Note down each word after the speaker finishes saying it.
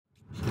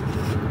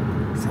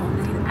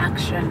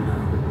Action.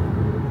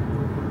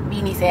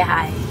 Beanie, say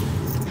hi.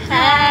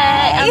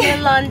 Hi, I'm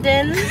in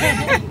London.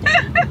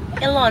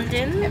 In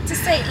London. You have to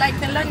say it like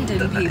the London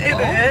people.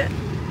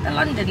 The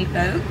London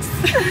folks.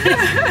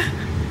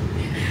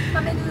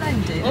 I'm in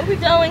London. What we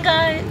doing,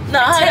 guys?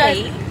 No,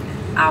 tea.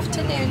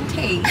 Afternoon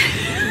tea.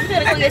 We're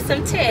gonna go get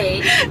some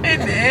tea.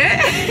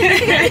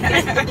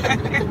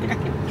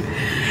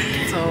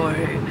 So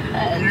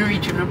we're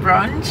reaching a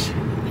brunch.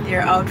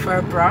 They're out for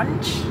a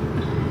brunch.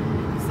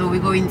 So we're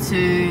going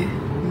to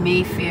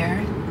Me+Brunch.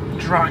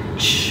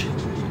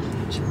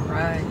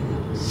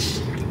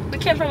 We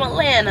came from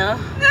Atlanta.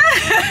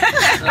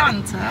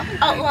 Atlanta.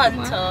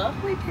 Atlanta.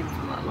 We came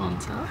from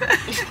Atlanta.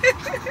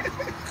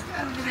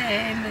 Over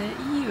there in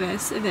the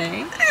US of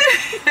A.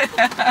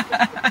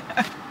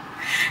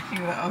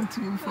 You are all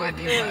too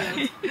funny,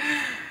 man.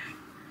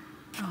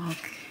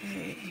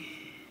 Okay.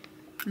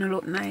 No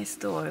look nice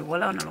though.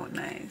 Well, I don't look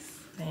nice.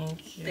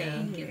 Thank you.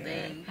 Thank you,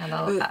 thank you. And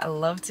I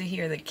love to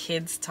hear the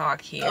kids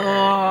talk here.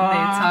 Oh, they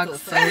talk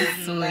so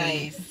sweet.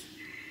 Nice.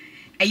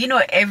 And you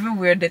know,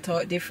 everywhere they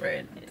talk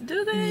different.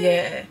 Do they?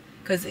 Yeah.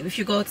 Because if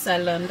you go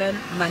outside London,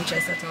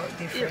 Manchester talk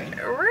different.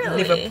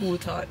 Really? Liverpool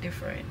talk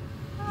different.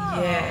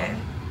 Oh. Yeah.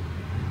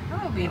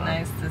 That would be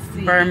nice to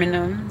see.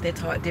 Birmingham, they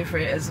talk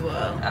different as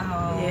well.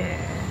 Oh. Yeah.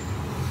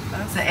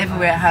 That's So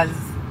everywhere has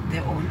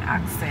their own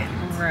accent.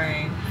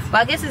 right.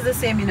 But I guess it's the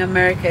same in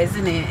America,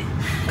 isn't it?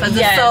 Because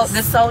Yes.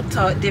 the South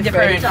talk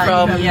different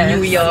from yes.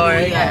 New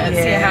York. Yes.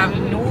 Yeah. You have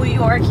New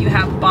York, you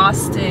have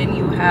Boston,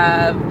 you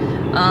have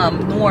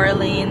New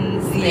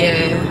Orleans, Yeah.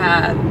 and you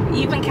have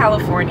even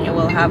California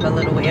will have a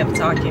little way of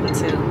talking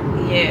too.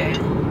 Yeah.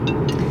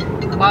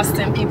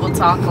 Boston people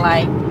talk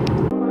like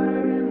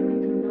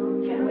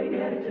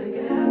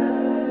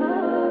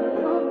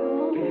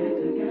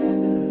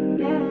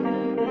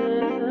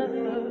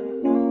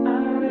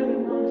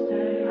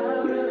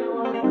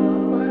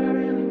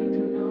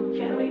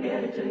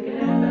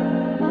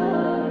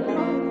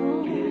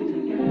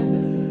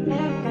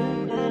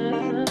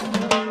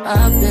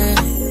I've been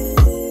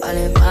all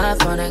in my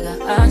phone, I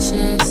got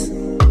options.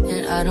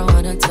 And I don't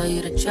wanna tell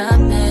you to drop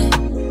it,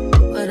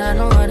 but I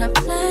don't wanna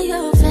play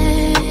your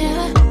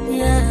fair.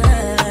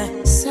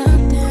 Yeah,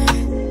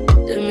 something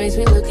that makes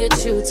me look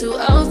at you too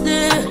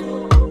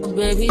often.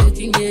 Baby, you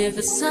can give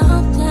it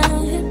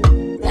something.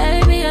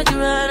 Baby, I can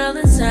run all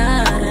the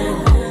time.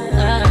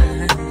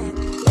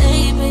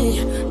 Baby,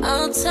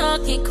 I'm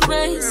talking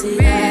crazy.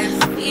 I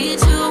need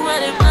you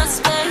running my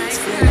space.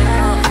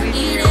 I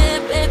need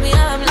it, baby,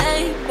 I'm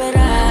late, but I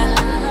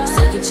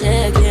still can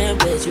check in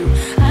with you.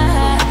 I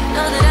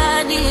know that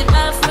I need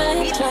my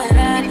friends, but I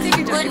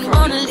wouldn't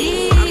wanna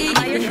leave.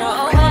 You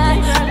know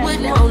I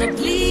wouldn't wanna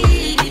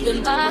bleed. Even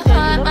my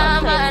heart, my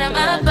mind, and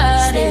my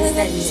body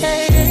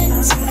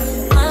says,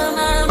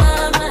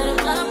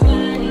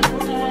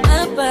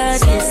 my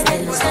body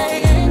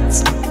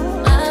says,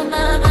 my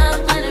mind,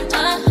 and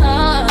my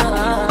heart,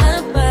 my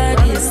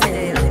body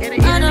says,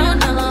 I don't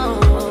know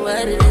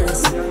what it is.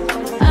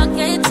 I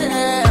can't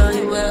tell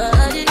you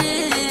what it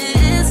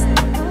is,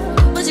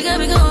 but you got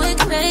me going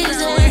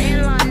crazy.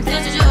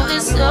 Did you do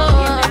it so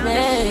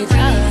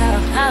amazing?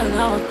 How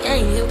long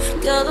can you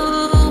go,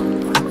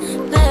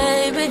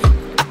 baby?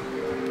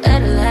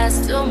 At last,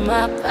 till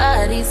my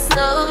body's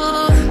so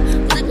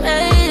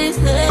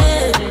crazy.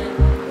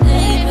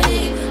 Baby,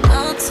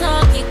 I'm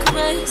talking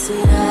crazy.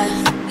 I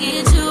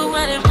need you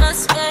running my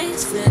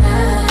space, but I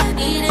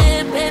need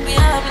it, baby.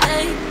 I'm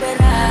late, but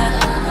I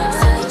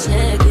still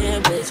check in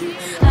with you.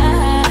 I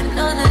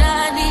know that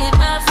I need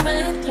my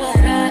friend,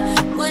 but I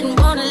wouldn't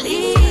wanna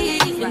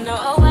leave. You know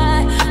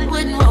I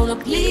wouldn't wanna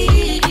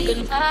bleed.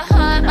 And my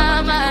heart,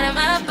 my mind, and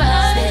my body.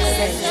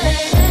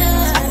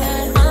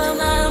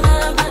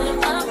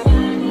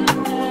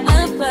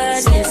 My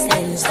body says,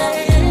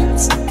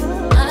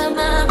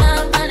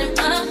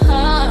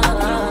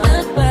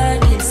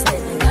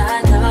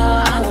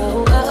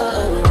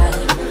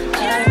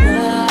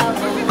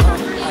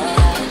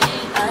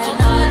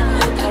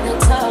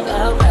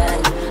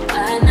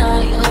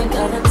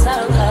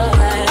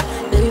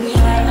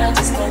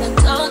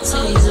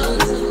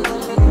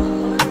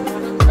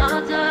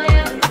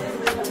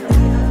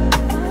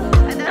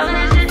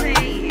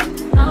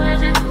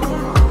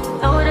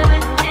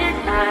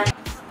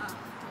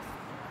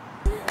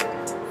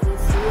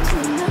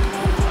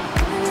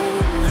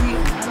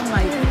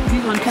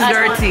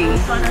 Dirty.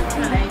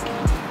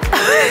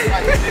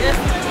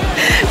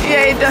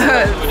 Yeah, it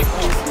does.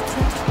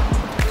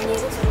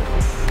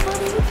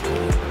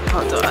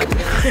 Hold on.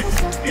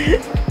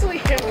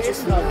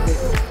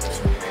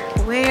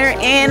 We're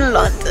in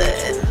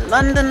London.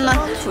 London.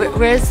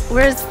 Where's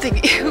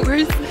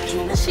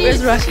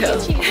Rachel?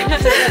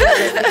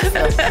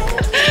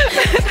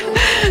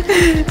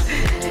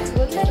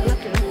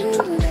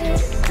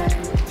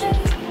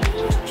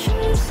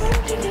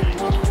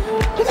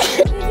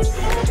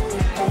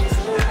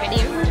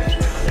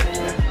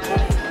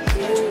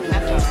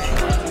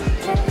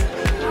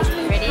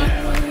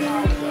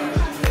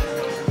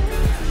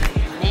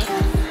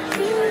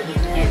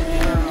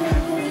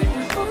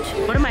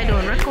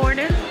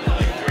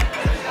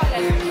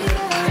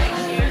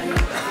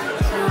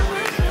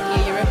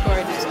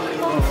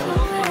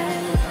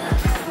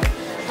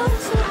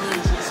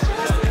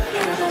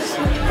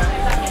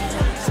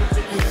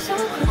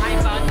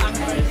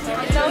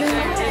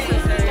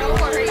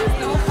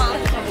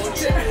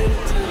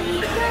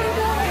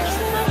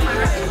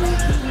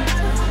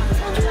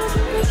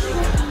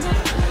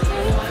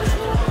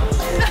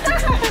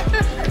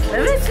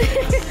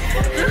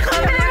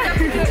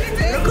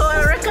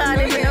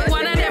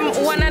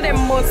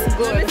 was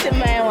good. Let me see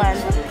my one.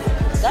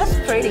 That's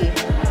pretty.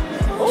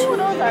 Oh,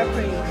 those are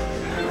pretty.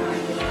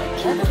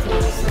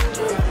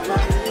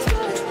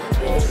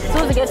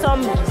 Susie, get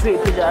some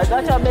great pictures. I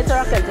got your better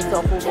rocket to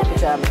talk over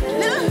picture.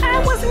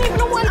 I wasn't even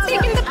the one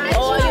taking the picture.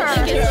 Oh,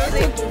 you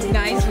think it's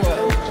Nice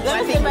one.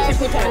 Let me see my She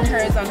put on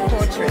hers on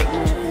portrait.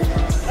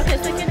 Okay,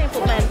 so you can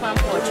put mine on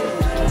portrait.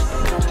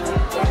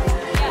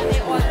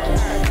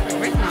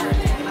 Where's mine?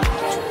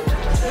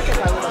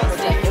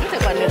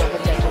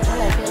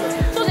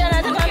 Susie, I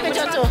took a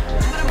picture too.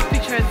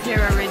 Pictures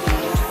here already.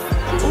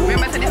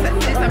 Remember, this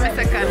is my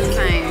second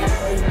time.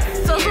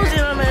 So Susie,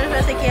 remember if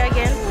I take it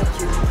again?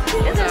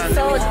 This is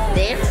so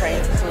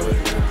different.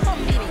 Come,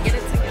 baby, get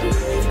it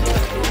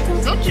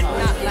together. Don't you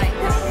not like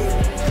that?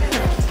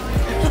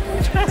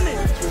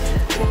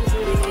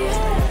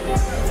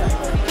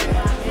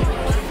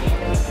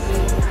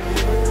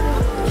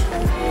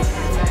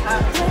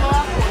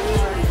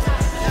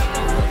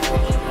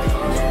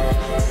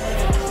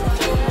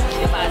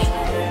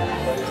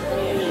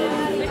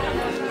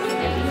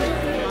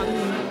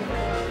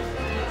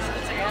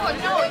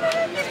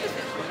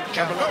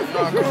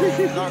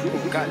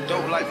 Got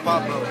dope like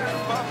Pablo.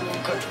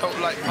 Cut dope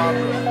like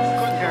Pablo.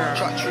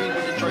 Truck tree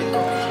with the Draco.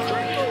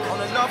 On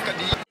the knob, got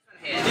the.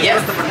 Yeah,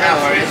 no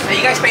worries. Are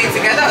you guys paying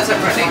together or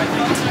separately?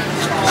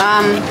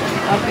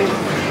 Okay.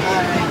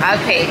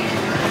 Okay.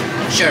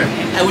 Sure.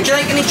 Would you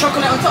like any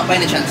chocolate on top by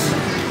any chance?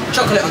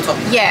 Chocolate on top?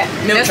 Yeah,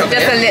 Milk just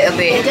chocolate, a little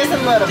bit. Just a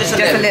little bit. Just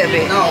a little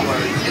bit. No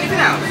worries. Anything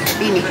else?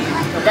 Beanie.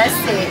 That's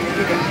it.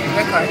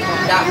 Record.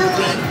 That would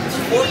be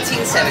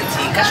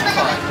 $14.70 cash or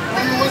card.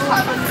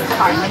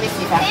 Let me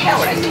see if I No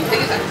worries.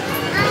 Take your time.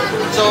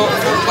 So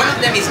one of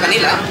them is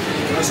vanilla,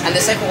 and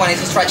the second one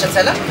is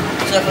stracciatella.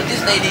 So for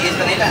this lady is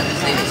vanilla, and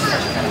this lady is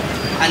stracciatella.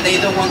 And they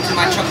don't want too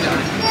much chocolate on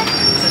it.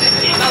 So they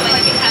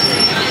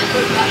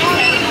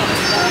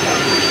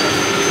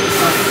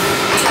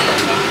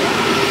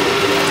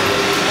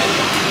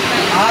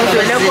So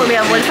don't put me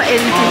a one for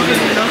anything,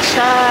 no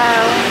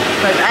child.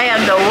 But I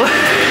am the one.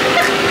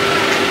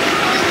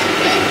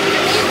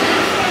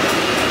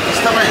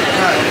 Stop it.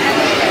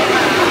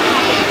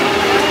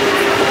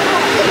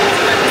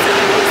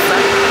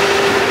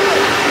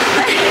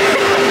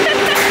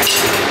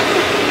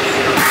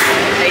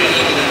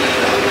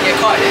 Your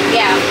card?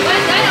 Yeah.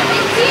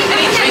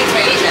 Any drinks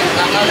by any chance?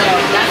 No,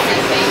 that's the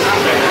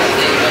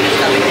same.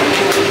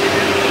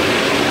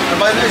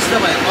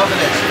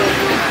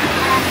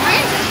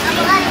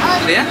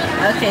 Yeah?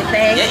 Okay,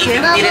 thank Yeah, if you.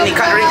 you need any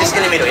cutlery, just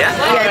in the middle, yeah?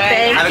 Yeah,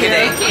 thank Have a good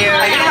day. you.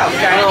 I can help,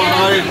 Karen. I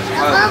want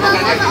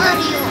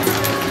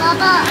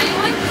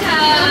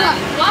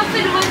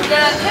waffle with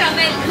the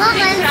caramel,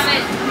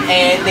 caramel.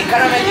 The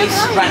caramel is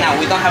right now.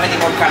 We don't have any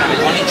more caramel,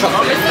 only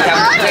chocolate. We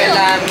have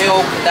Nutella,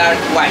 milk, dark,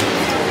 white.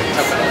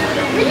 Chocolate.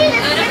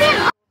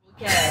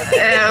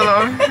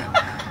 Hello.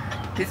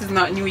 This is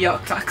not New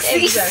York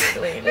taxi.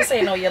 Exactly. This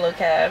ain't no yellow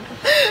cab.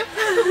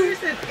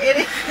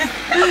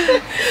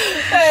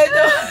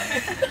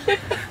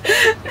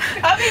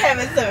 I'll be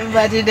having some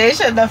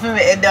imagination of him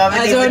and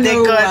I don't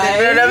know why.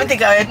 I don't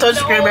think I'm a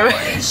touchscreen.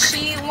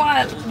 She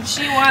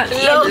want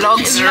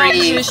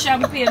Luxury.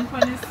 champagne on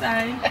the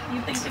side.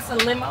 You think it's a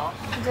limo?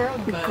 Girl,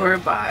 no.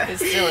 Goodbye.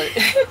 It's still I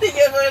think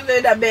you're going to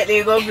do that bet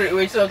they go for it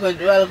with chocolate,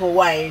 well, go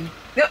wine.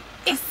 no,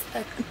 it's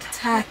a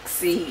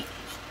taxi.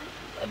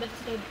 I bet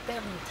it's a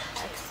damn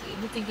taxi.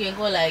 You think you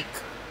go like...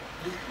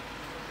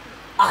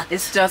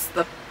 It's just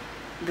the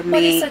But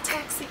main. it's a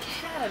taxi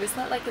cab. It's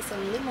not like it's a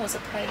limo. It's a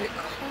private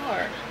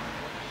car.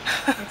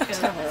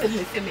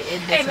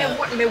 Hey,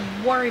 me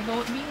worry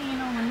about me, you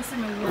know, when you say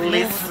me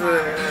worry about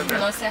her. You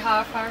know, say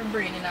half our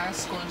brain in our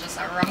school just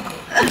a rumble.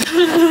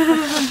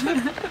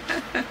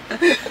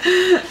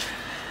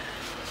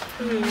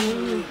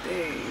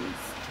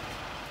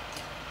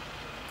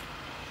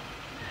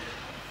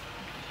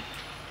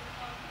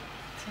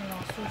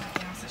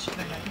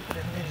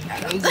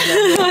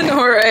 I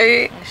know,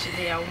 right? She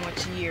did how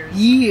much years?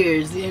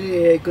 Years,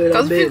 yeah, good.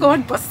 Because we go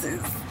on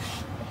buses.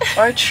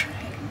 Or trains.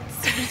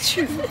 We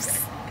choose.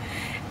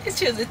 It's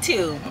just a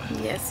tube.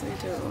 Yes, we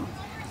do.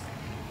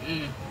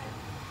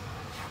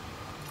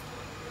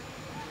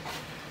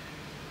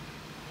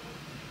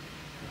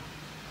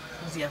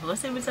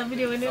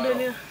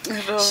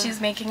 She's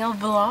making a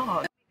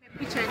vlog.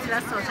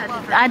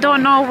 I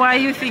don't know why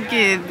you think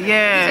it.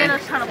 Yeah.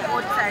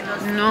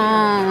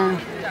 No.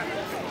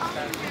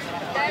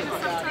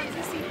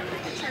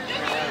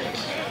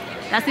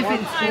 That's if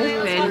it's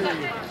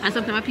open, and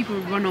sometimes people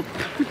run up.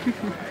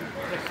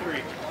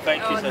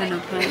 Thank you, sir. Run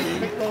up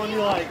and-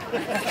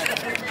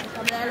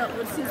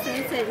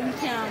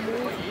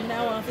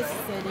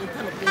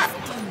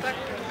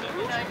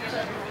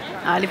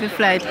 All if you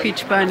flight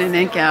pitch pan and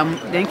then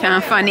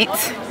can fan it.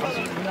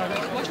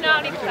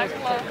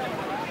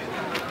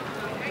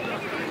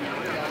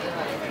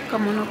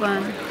 Come on,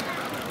 Oban.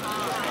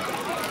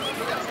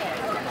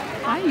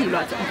 Why you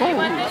lot go?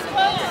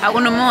 I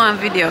want to more on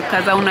video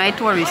because I want to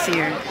tourists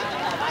here.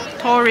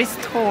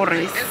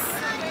 Tourists.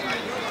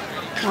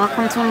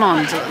 Welcome to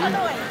London,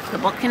 the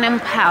Buckingham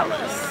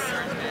Palace.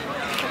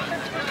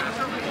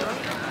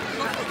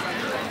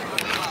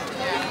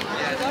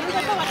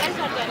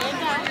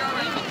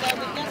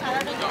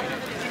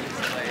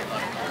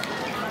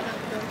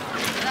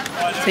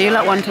 So you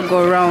don't want to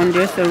go around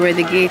there, so where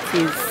the gate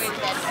is.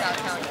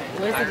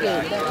 Where's the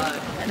gate?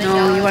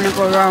 No, you want to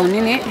go around,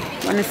 innit?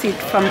 You want to see it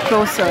from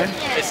closer.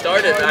 It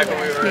started back when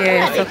we were...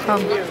 Yeah, so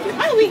come.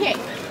 How are we here?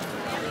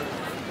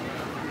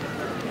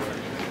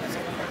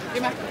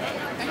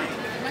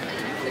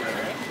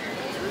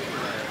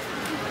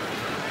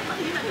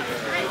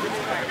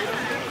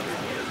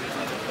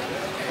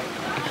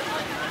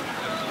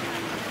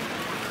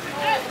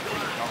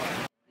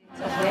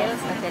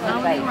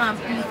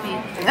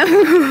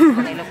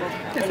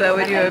 That's why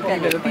we do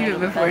a people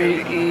before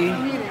you go.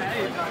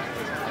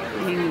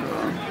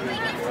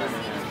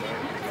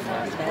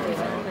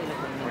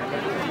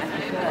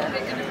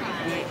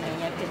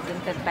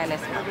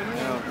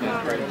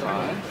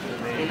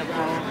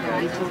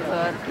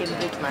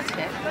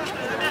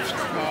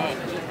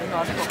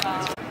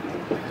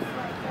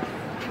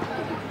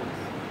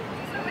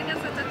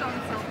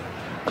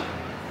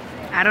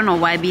 I don't know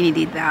why Beanie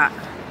did that.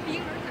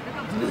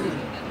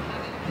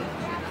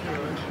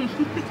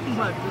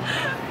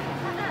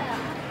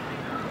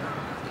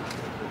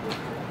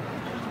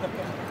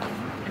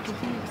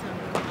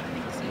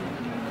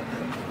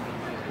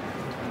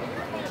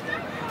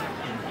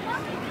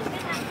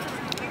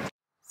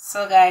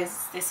 So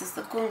guys, this is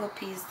the gungo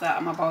peas that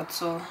I'm about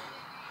to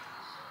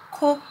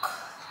cook.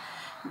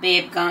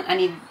 Babe, I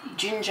need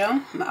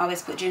ginger. I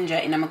always put ginger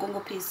in my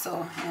gungo peas,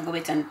 so I'm gonna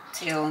wait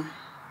until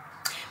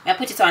I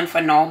put it on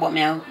for now. But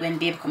when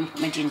babe come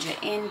put my ginger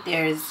in,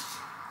 there's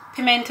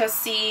pimento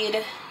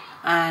seed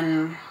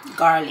and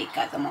garlic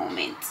at the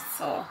moment.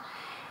 So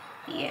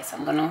yes,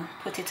 I'm gonna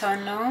put it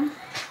on now.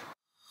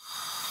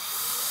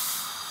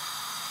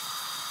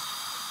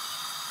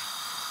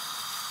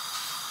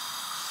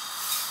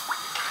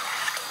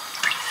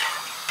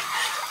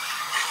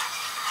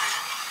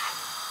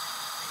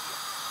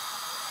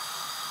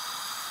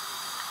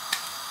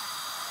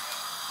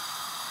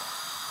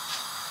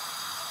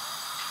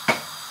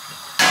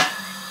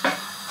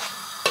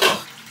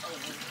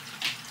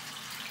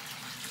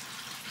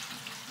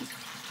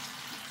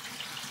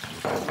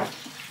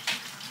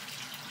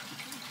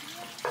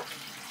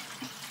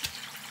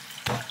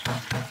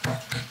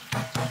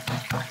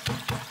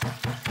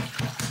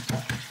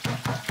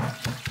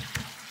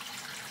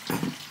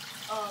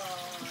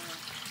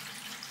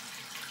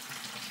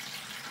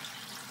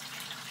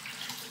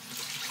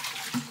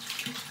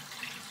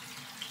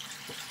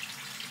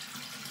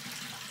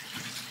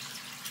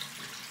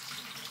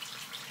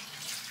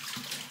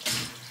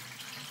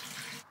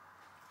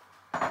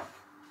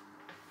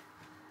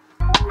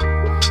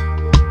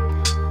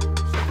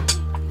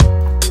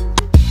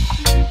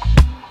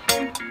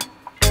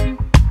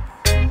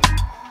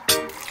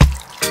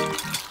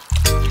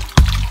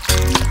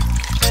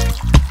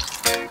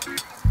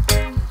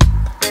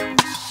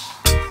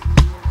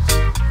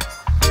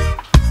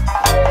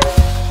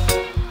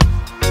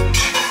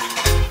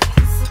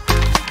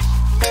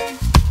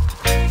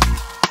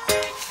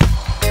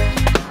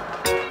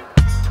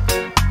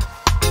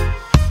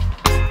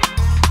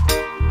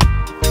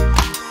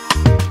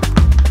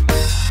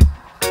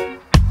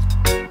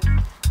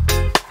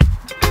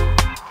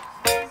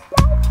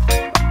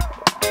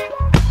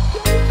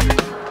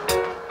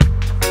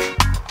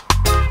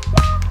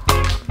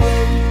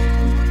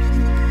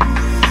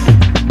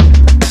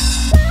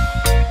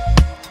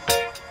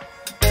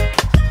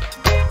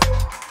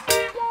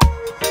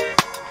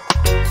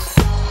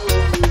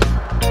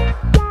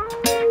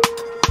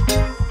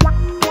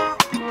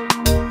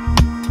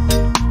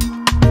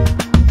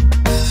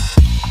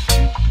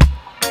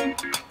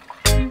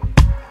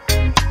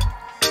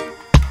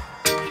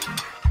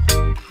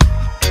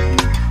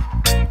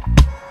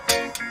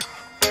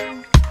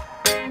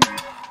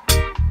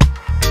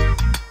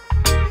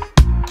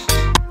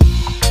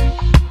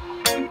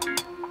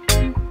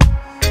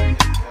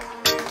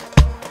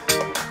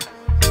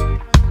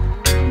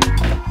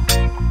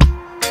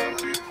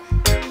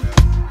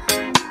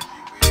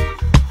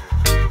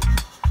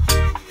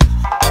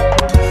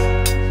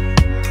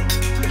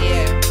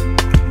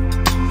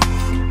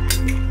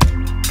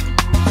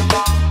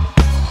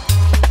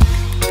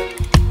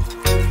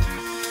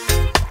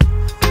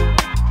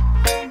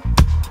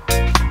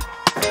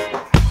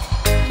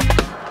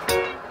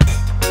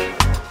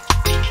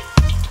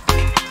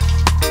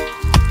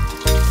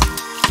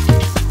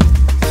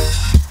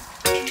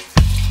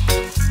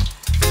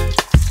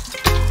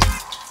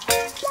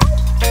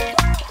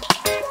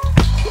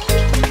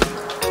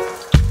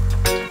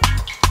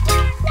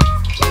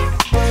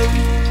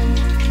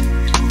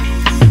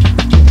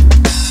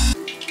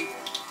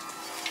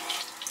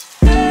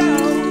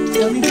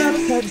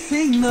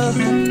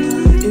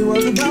 It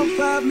was about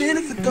 5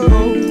 minutes ago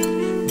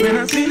when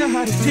I seen a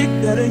hot chick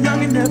that a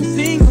youngin' never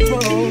seen before.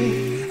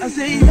 I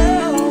say,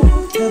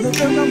 yo, tell the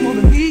girl I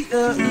wanna meet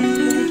up.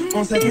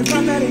 On second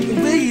thought, that ain't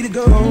the way to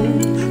go.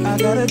 I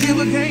gotta give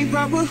her game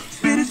proper.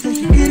 Spit it so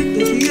she get it,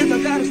 there she is,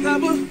 I gotta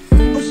stop her.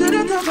 Or should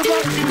I talk about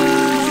it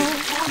now?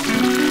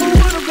 Or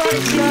what about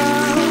it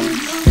now?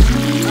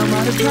 I'm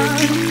out of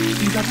time,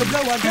 she's got to go,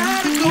 I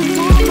gotta go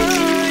for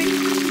mine.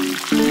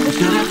 Or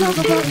should I talk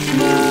about it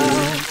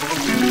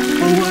now?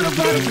 But what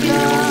about a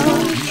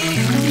love?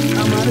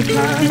 I'm out of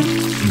time.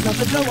 She's off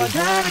the door, I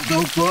gotta go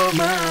for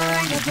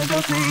mine. Yes, I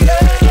don't say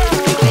yeah.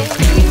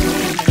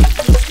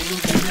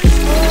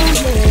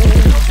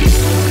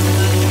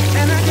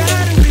 And I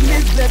gotta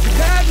admit that you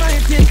got my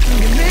attention.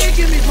 You're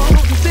making me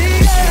want to say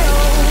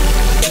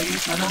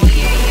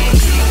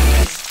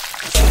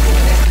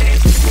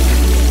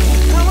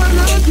how I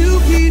love to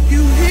keep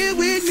you here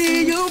with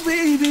me, yo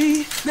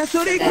baby. Now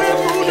so they grab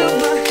hold of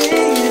my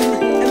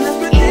hand and let's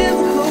pretend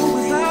the cold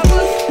was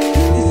ours.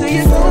 You say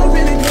it's all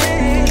really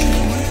bad.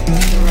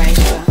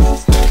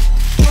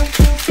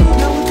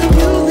 Now with the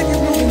music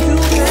is moving too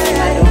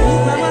fast.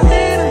 Inside my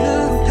head a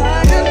little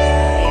tired.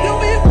 Don't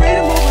be afraid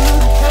to move a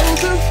little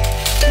closer.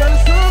 Girl,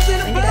 there's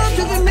something about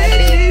you that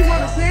makes me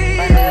wanna say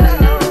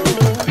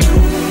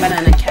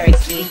banana carrot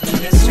cake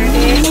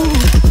yesterday.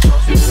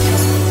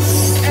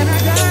 and I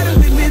gotta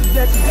admit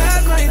that you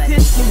got my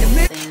attention. You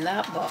make Saying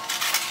that, but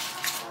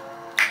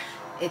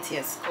it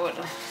is good.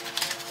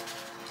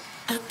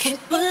 I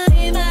can't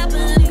believe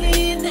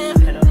everything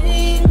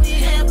we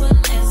had was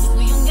less.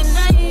 We young and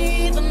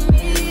naive, and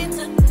me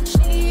to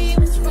she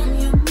was from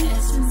your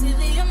past. And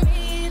silly of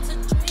me to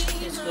dream.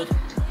 It's good.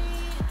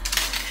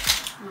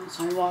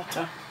 Some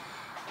water.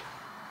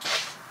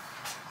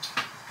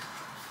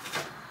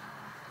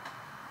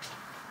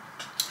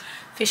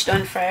 Fish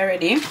done fry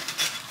already.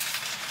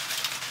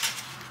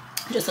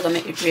 Just gonna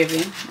make the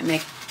gravy. I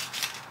make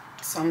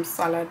some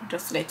salad,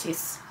 just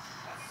lettuce,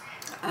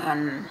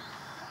 and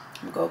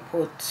I'm gonna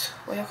put,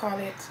 what you call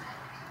it,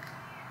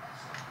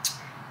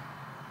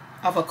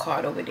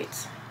 avocado with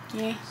it.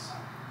 Yeah,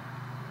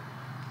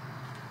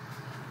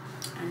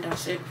 and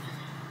that's it.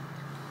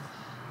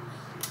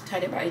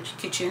 Tidy by the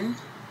kitchen.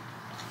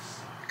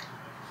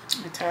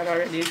 I'm tired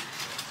already.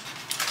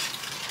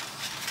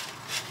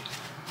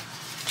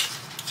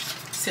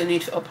 Still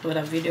need to upload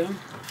a video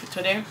for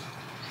today.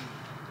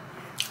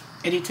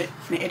 I edit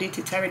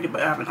it already,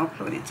 but I haven't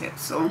uploaded it yet,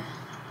 so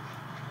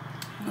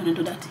I'm gonna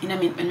do that in a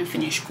minute when I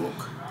finish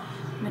cook.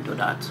 I'm gonna do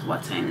that.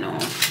 What time now?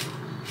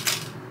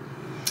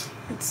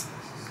 It's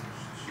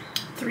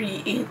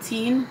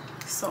 3:18,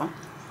 so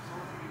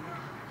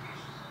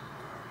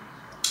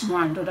I'm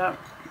gonna do that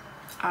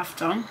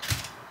after.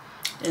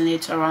 Then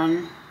later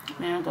on, I'm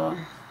gonna go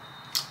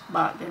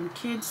bath them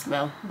kids.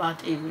 Well,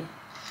 bath Avery.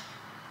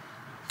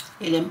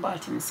 He then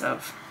bath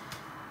himself.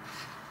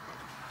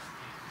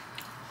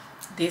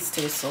 This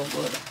tastes so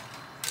good.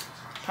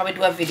 Probably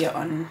do a video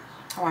on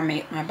how I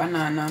make my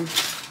banana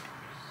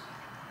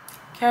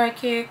carrot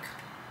cake.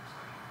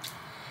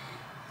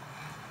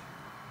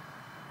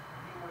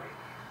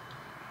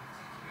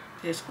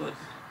 Tastes good.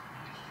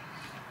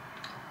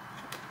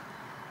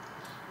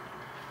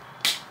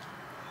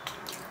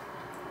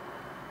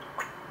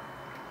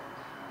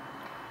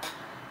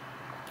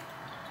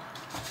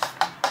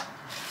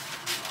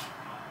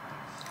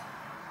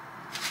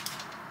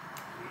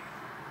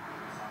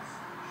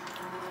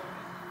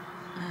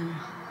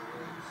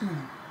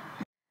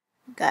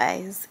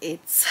 Guys,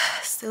 it's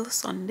still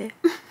Sunday.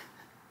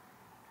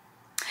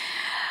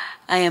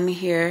 I am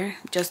here,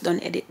 just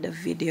done edit the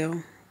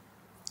video,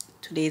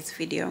 today's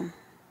video.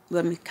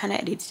 Well, me kind of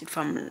edited it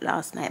from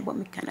last night, but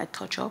me kind of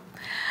touch up.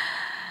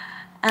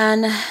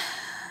 And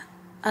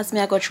as me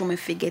I go through my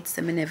figures,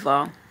 I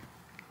never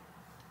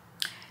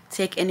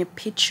take any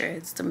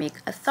pictures to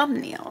make a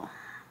thumbnail.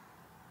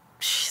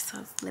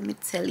 So let me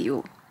tell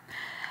you,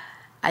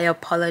 I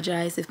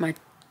apologize if my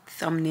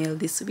thumbnail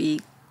this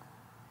week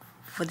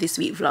for this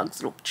week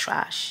vlogs look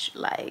trash.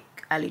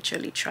 Like, I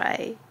literally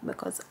try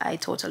because I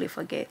totally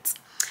forget.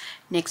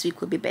 Next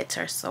week will be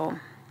better, so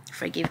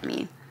forgive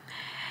me.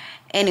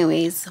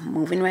 Anyways,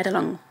 moving right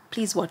along.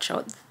 Please watch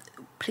out.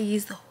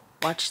 Please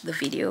watch the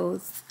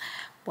videos.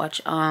 Watch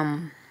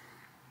the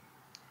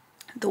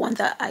one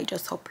that I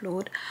just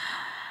upload.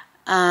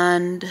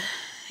 And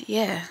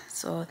yeah,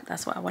 so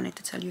that's what I wanted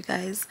to tell you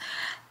guys.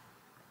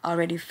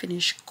 Already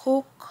finished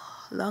cook.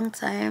 Long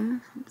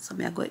time, so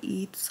I'm gonna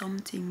eat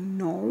something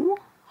now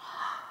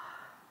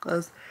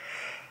because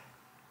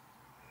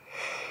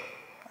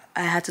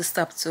I had to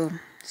stop to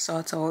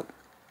sort out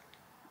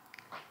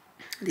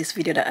this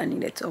video that I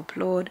needed to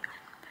upload.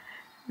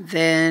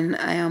 Then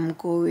I am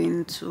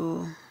going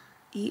to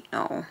eat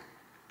now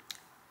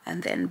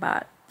and then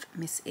bath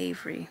Miss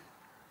Avery.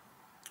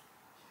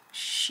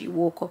 She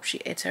woke up, she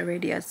ate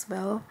already as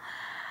well.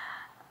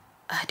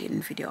 I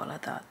didn't video all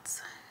of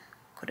that,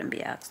 couldn't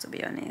be asked, to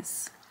be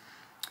honest.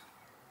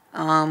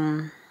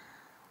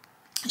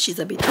 She's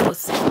a bit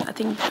fussy. I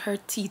think her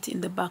teeth in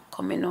the back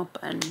coming up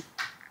and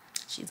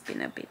she's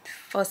been a bit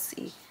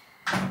fussy.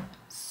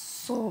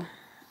 So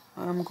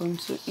I'm going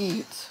to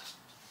eat.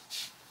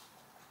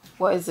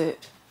 What is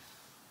it?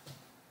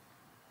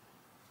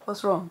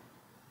 What's wrong?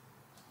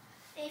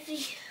 If you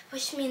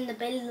push me in the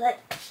belly like...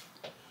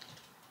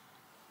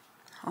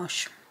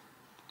 Hush.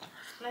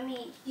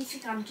 Mommy, you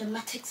think I'm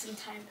dramatic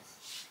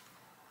sometimes.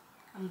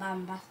 I'm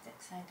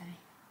bombastic side-eye.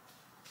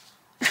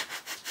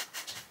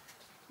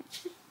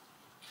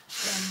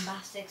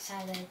 Bombastic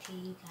side-eye to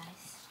you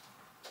guys.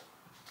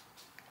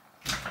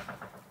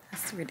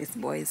 That's swear this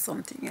boy is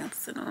something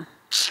else, you know.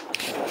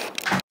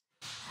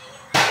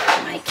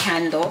 My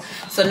candle.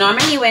 So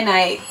normally when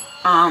I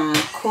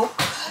cook,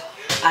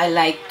 I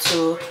like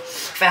to,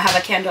 if I have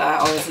a candle, I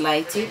always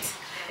light it,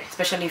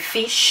 especially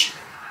fish.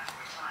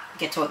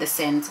 Get all the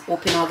scent,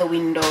 open all the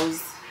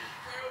windows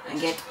and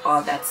get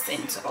all that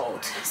scent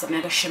out. So I'm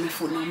gonna share my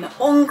food now. I'm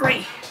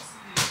hungry.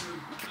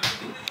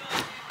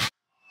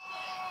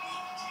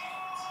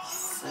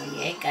 So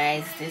yeah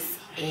guys, this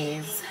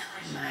is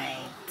my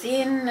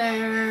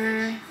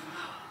dinner.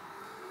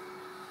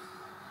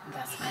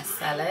 That's my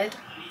salad,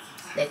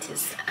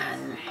 lettuce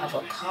and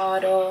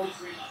avocado.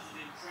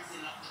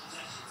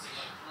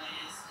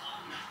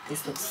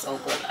 This looks so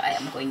good. I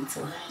am going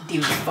to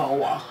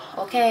devour.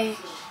 Okay,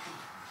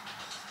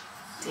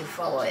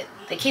 devour it.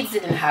 The kids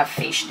didn't have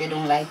fish, they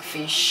don't like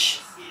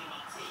fish,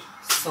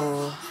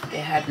 so they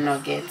had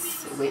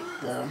nuggets with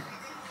the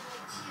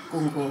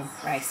gungo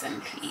rice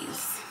and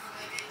peas.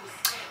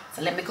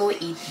 So let me go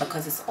eat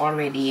because it's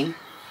already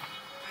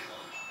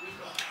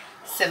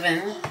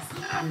 7.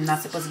 I'm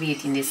not supposed to be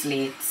eating this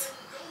late,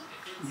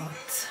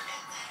 but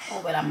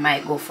oh well, I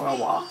might go for a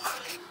walk.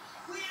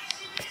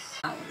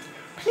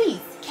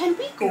 Please, can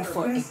we go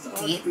for a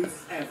dip?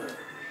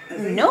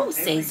 No,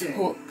 says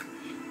Hook.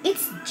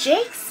 It's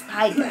Jake's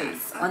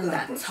spyglass on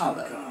that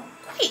towel.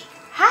 Quick,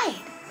 hide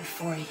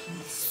before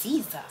he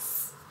sees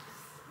us.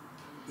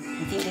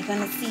 You think they're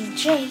gonna see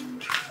Jake?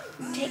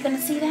 Jake gonna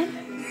see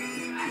them?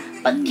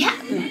 But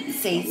Captain,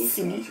 says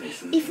Simmy,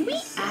 if we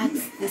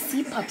ask the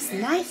sea pups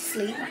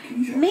nicely,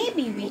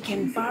 maybe we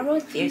can borrow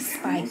their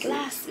spy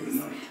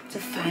glasses to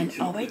find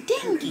our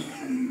dinghy.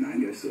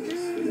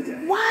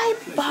 Why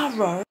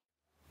borrow?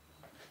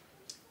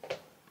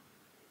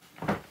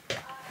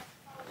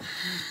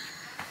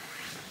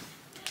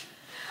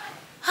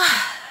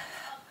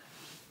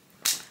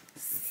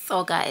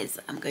 So guys,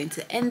 I'm going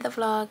to end the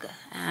vlog,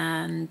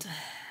 and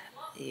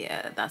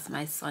yeah, that's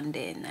my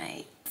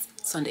Sunday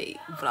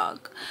vlog.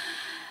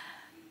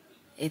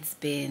 It's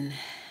been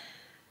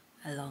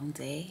a long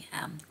day.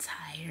 I'm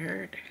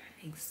tired,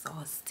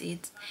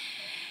 exhausted.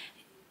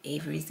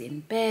 Avery's in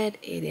bed.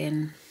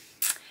 Aiden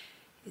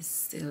is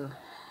still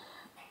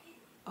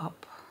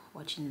up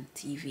watching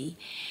TV,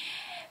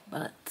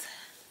 but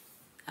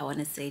I want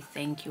to say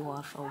thank you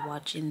all for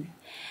watching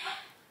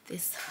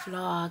this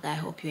vlog. I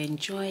hope you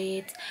enjoy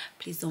it.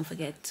 Please don't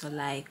forget to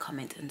like,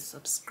 comment and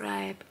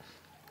subscribe,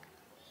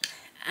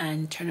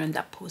 and turn on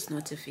that post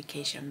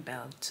notification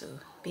bell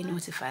to be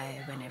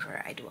notified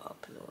whenever I do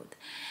upload.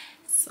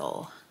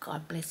 So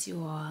God bless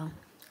you all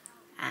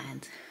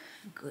and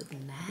good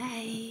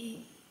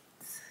night.